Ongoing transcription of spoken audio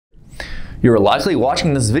You are likely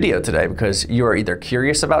watching this video today because you are either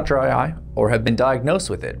curious about dry eye or have been diagnosed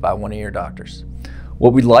with it by one of your doctors.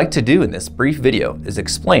 What we'd like to do in this brief video is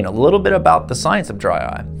explain a little bit about the science of dry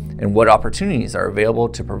eye and what opportunities are available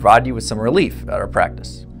to provide you with some relief at our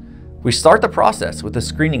practice. We start the process with a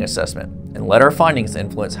screening assessment and let our findings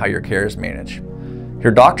influence how your care is managed.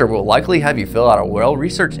 Your doctor will likely have you fill out a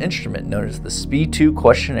well-researched instrument known as the SPEED-2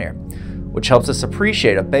 questionnaire, which helps us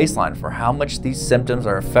appreciate a baseline for how much these symptoms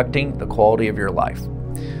are affecting the quality of your life.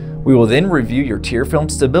 We will then review your tear film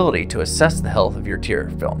stability to assess the health of your tear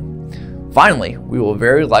film. Finally, we will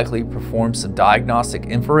very likely perform some diagnostic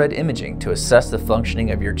infrared imaging to assess the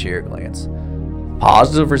functioning of your tear glands.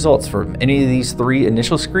 Positive results from any of these three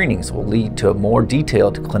initial screenings will lead to a more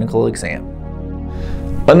detailed clinical exam.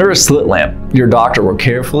 Under a slit lamp, your doctor will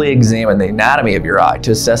carefully examine the anatomy of your eye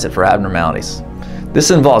to assess it for abnormalities. This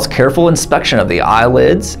involves careful inspection of the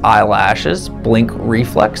eyelids, eyelashes, blink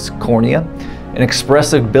reflex, cornea, and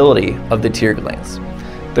expressibility of the tear glands.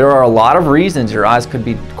 There are a lot of reasons your eyes could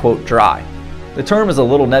be, quote, dry. The term is a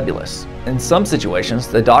little nebulous. In some situations,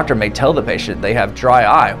 the doctor may tell the patient they have dry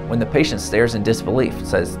eye when the patient stares in disbelief and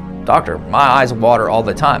says, "Doctor, my eyes water all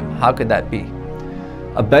the time. How could that be?"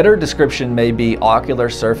 A better description may be ocular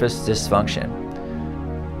surface dysfunction.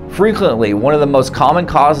 Frequently, one of the most common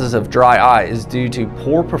causes of dry eye is due to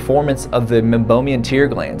poor performance of the meibomian tear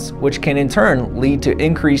glands, which can in turn lead to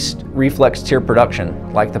increased reflex tear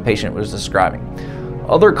production, like the patient was describing.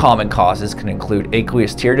 Other common causes can include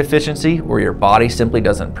aqueous tear deficiency, where your body simply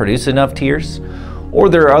doesn't produce enough tears, or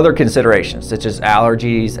there are other considerations such as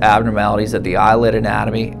allergies, abnormalities of the eyelid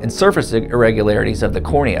anatomy, and surface irregularities of the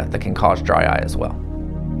cornea that can cause dry eye as well.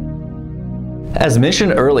 As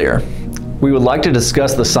mentioned earlier, we would like to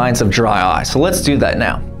discuss the science of dry eye, so let's do that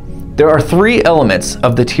now. There are three elements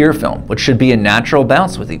of the tear film which should be in natural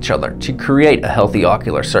balance with each other to create a healthy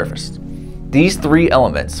ocular surface. These three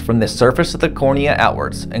elements from the surface of the cornea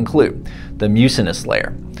outwards include the mucinous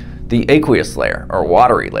layer, the aqueous layer or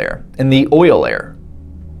watery layer, and the oil layer,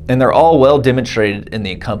 and they're all well demonstrated in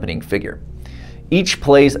the accompanying figure. Each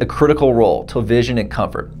plays a critical role to vision and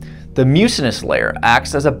comfort. The mucinous layer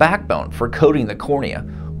acts as a backbone for coating the cornea,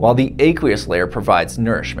 while the aqueous layer provides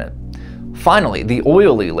nourishment. Finally, the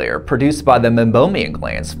oily layer produced by the meibomian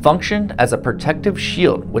glands functions as a protective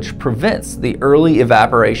shield which prevents the early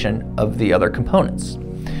evaporation of the other components.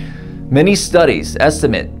 Many studies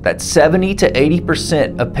estimate that 70 to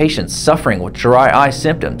 80% of patients suffering with dry eye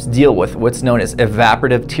symptoms deal with what's known as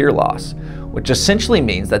evaporative tear loss, which essentially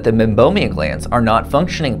means that the meibomian glands are not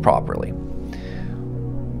functioning properly.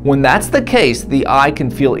 When that's the case, the eye can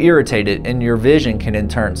feel irritated and your vision can in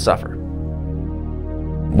turn suffer.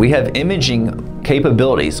 We have imaging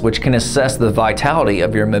capabilities which can assess the vitality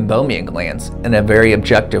of your meibomian glands in a very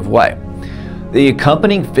objective way. The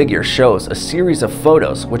accompanying figure shows a series of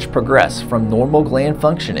photos which progress from normal gland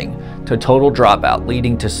functioning to total dropout,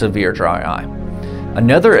 leading to severe dry eye.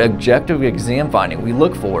 Another objective exam finding we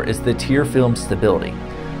look for is the tear film stability.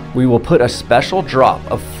 We will put a special drop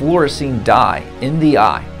of fluorescein dye in the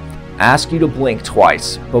eye, ask you to blink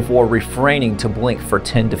twice before refraining to blink for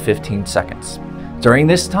 10 to 15 seconds. During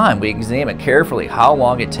this time, we examine carefully how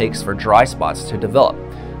long it takes for dry spots to develop.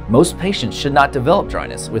 Most patients should not develop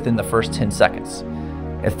dryness within the first 10 seconds.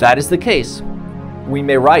 If that is the case, we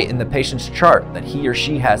may write in the patient's chart that he or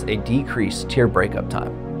she has a decreased tear breakup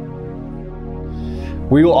time.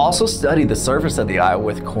 We will also study the surface of the eye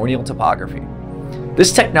with corneal topography.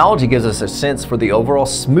 This technology gives us a sense for the overall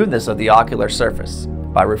smoothness of the ocular surface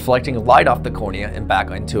by reflecting light off the cornea and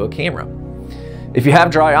back into a camera. If you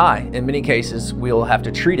have dry eye, in many cases, we'll have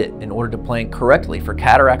to treat it in order to plan correctly for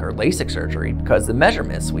cataract or LASIK surgery because the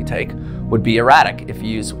measurements we take would be erratic if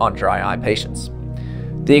used on dry eye patients.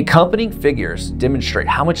 The accompanying figures demonstrate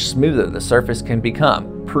how much smoother the surface can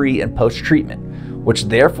become pre and post treatment, which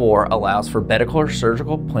therefore allows for better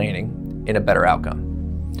surgical planning and a better outcome.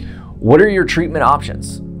 What are your treatment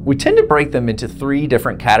options? We tend to break them into three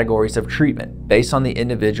different categories of treatment based on the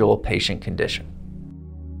individual patient condition.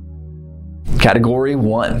 Category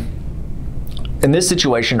 1. In this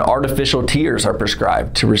situation, artificial tears are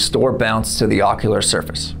prescribed to restore bounce to the ocular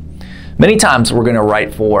surface. Many times we're going to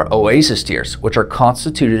write for oasis tears, which are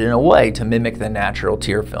constituted in a way to mimic the natural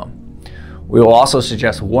tear film. We will also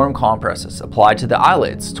suggest warm compresses applied to the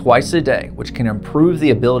eyelids twice a day, which can improve the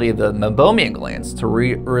ability of the meibomian glands to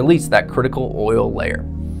release that critical oil layer.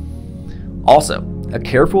 Also, a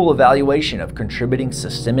careful evaluation of contributing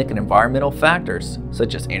systemic and environmental factors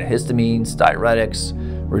such as antihistamines, diuretics,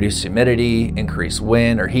 reduced humidity, increased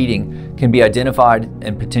wind or heating can be identified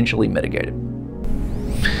and potentially mitigated.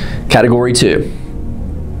 Category 2.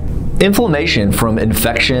 Inflammation from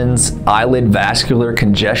infections, eyelid vascular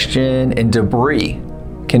congestion, and debris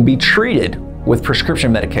can be treated with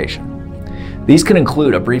prescription medication. These can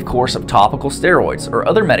include a brief course of topical steroids or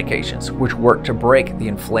other medications which work to break the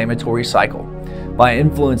inflammatory cycle by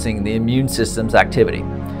influencing the immune system's activity.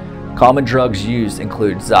 Common drugs used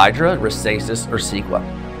include Xiidra, Restasis, or Cequa.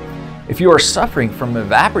 If you are suffering from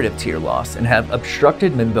evaporative tear loss and have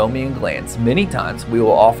obstructed meibomian glands, many times we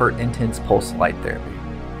will offer intense pulse light therapy.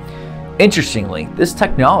 Interestingly, this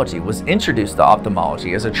technology was introduced to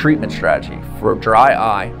ophthalmology as a treatment strategy for dry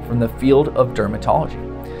eye from the field of dermatology.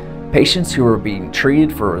 Patients who were being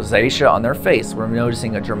treated for rosacea on their face were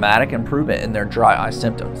noticing a dramatic improvement in their dry eye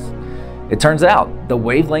symptoms. It turns out the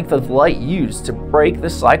wavelength of light used to break the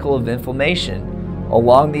cycle of inflammation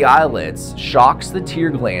along the eyelids shocks the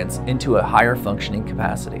tear glands into a higher functioning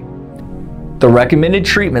capacity. The recommended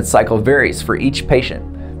treatment cycle varies for each patient,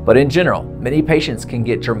 but in general, many patients can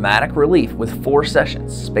get dramatic relief with 4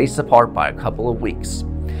 sessions spaced apart by a couple of weeks.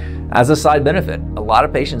 As a side benefit, a lot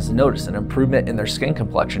of patients notice an improvement in their skin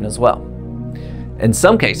complexion as well. In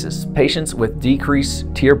some cases, patients with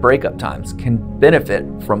decreased tear breakup times can benefit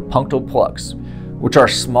from punctal plugs, which are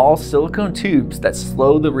small silicone tubes that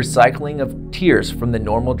slow the recycling of tears from the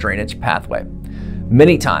normal drainage pathway.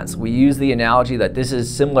 Many times, we use the analogy that this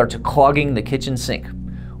is similar to clogging the kitchen sink,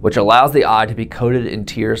 which allows the eye to be coated in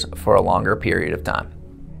tears for a longer period of time.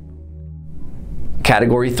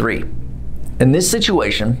 Category 3. In this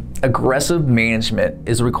situation, aggressive management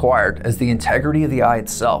is required as the integrity of the eye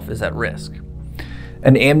itself is at risk.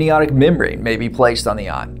 An amniotic membrane may be placed on the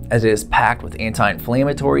eye, as it is packed with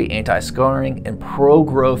anti-inflammatory, anti-scarring, and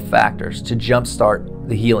pro-growth factors to jumpstart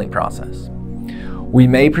the healing process. We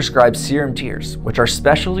may prescribe serum tears, which are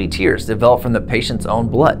specialty tears developed from the patient's own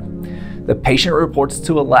blood. The patient reports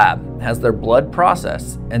to a lab, has their blood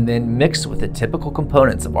processed, and then mixed with the typical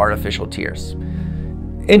components of artificial tears.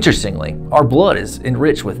 Interestingly, our blood is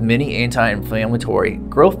enriched with many anti-inflammatory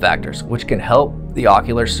growth factors which can help the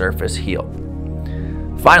ocular surface heal.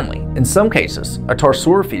 Finally, in some cases, a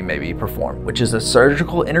tarsorrhaphy may be performed, which is a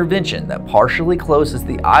surgical intervention that partially closes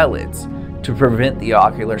the eyelids to prevent the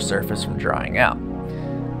ocular surface from drying out,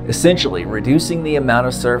 essentially reducing the amount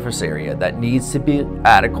of surface area that needs to be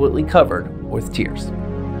adequately covered with tears.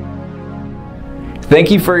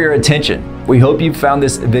 Thank you for your attention. We hope you found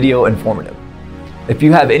this video informative. If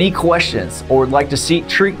you have any questions or would like to seek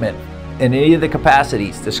treatment in any of the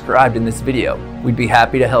capacities described in this video, we'd be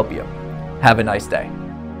happy to help you. Have a nice day.